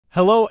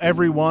Hello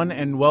everyone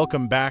and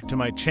welcome back to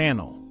my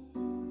channel.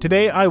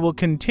 Today I will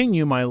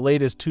continue my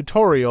latest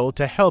tutorial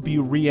to help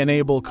you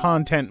re-enable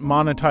content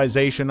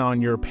monetization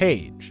on your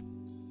page.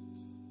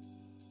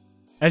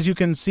 As you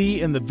can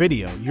see in the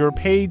video, your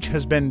page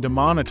has been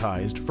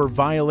demonetized for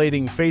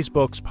violating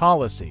Facebook's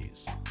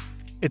policies.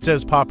 It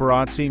says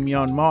Paparazzi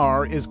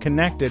Myanmar is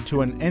connected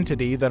to an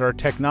entity that our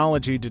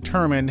technology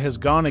determined has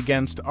gone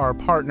against our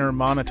partner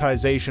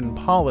monetization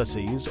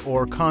policies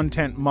or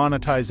content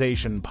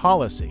monetization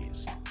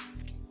policies.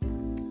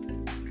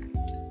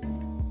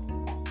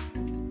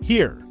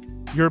 Here,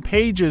 your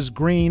page is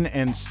green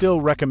and still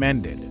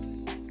recommended.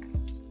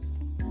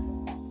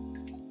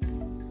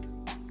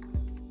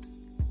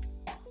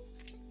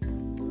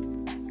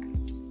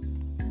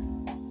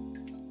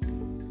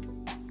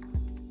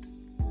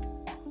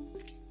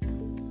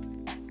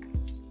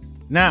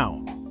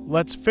 Now,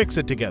 let's fix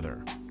it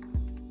together.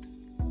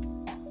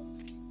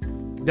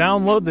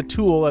 Download the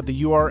tool at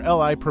the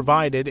URL I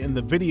provided in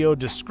the video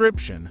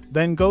description,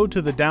 then go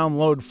to the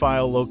download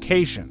file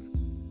location.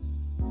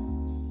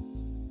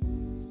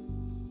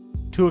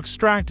 To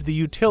extract the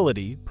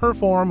utility,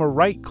 perform a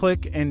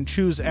right-click and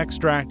choose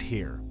Extract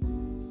here.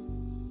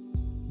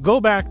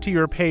 Go back to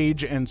your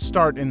page and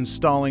start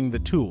installing the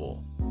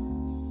tool.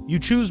 You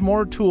choose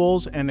More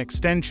Tools and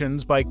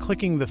Extensions by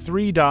clicking the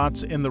three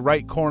dots in the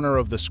right corner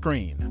of the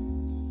screen.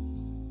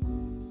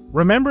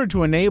 Remember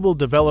to enable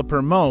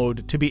developer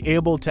mode to be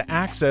able to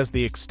access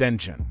the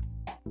extension.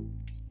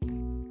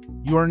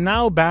 You are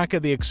now back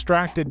at the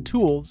extracted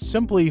tool.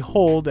 Simply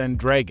hold and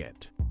drag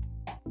it.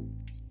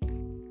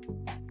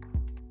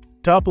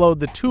 To upload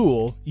the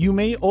tool, you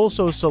may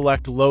also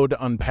select Load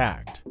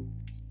Unpacked.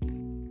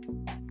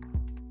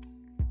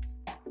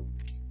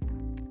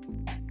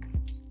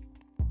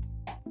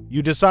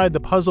 You decide the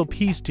puzzle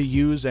piece to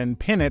use and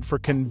pin it for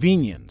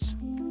convenience.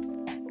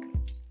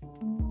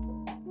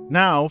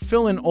 Now,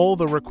 fill in all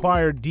the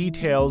required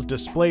details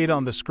displayed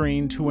on the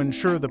screen to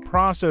ensure the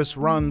process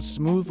runs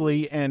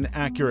smoothly and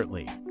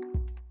accurately.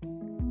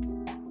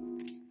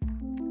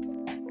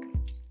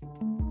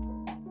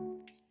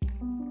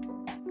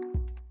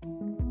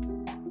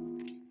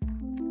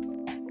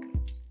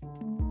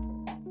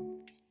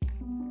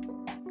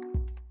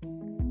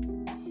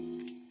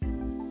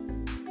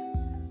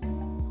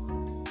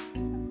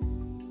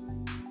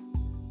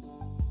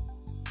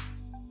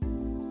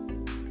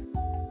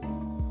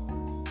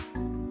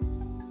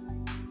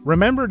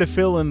 Remember to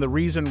fill in the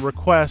reason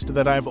request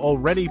that I've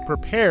already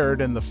prepared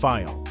in the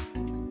file.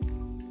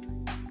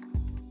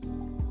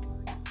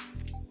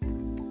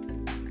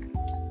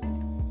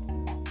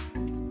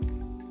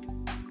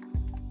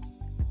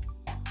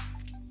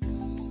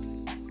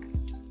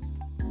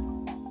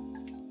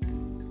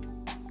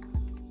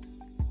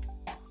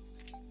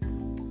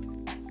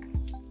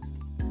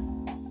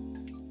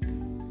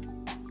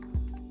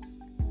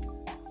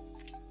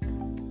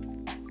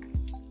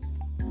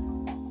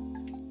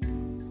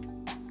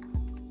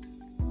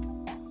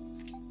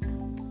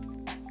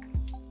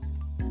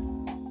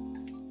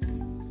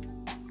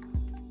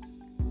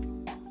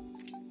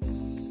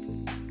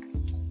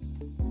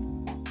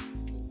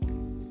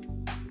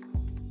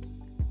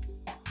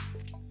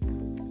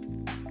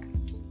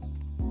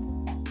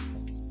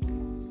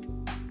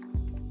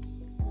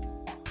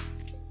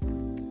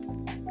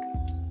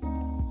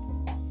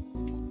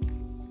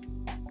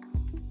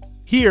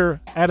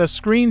 Here, add a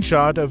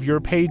screenshot of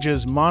your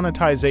page's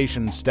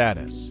monetization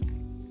status.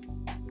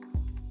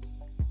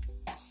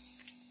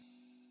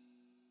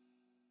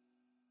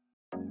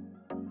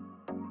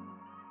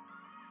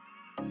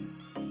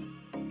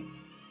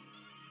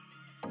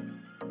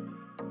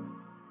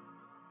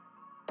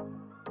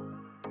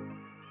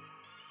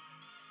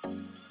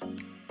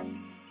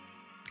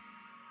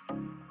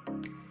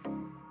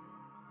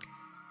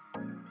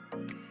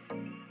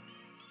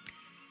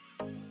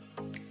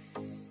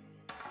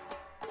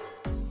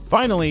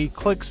 Finally,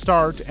 click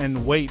Start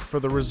and wait for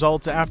the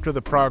results after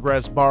the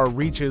progress bar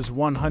reaches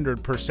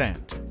 100%.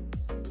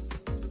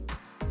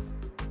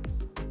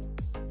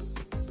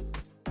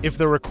 If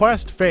the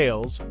request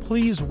fails,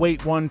 please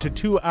wait 1 to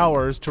 2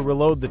 hours to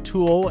reload the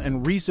tool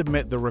and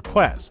resubmit the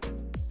request.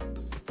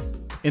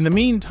 In the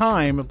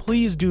meantime,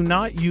 please do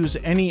not use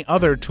any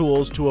other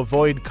tools to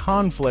avoid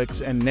conflicts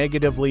and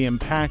negatively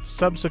impact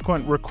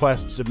subsequent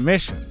request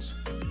submissions.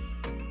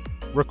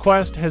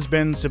 Request has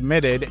been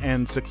submitted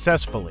and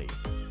successfully.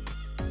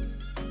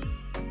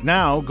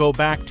 Now go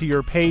back to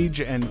your page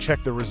and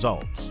check the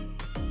results.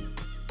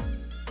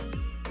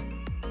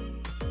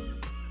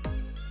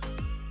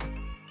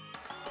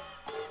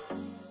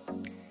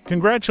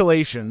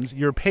 Congratulations,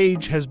 your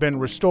page has been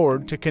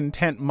restored to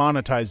content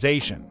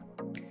monetization.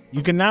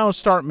 You can now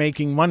start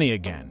making money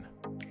again.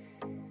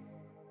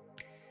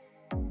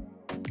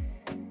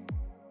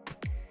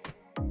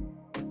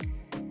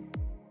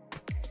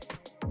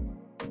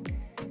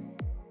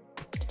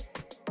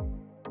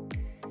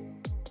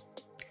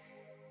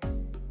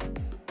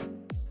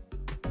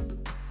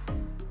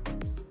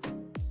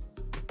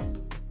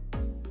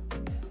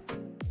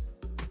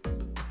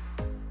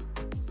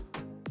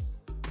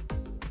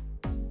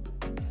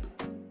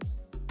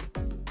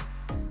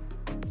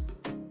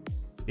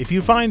 If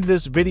you find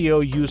this video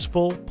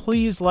useful,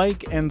 please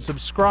like and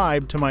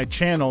subscribe to my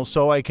channel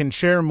so I can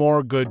share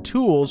more good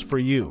tools for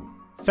you.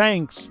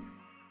 Thanks!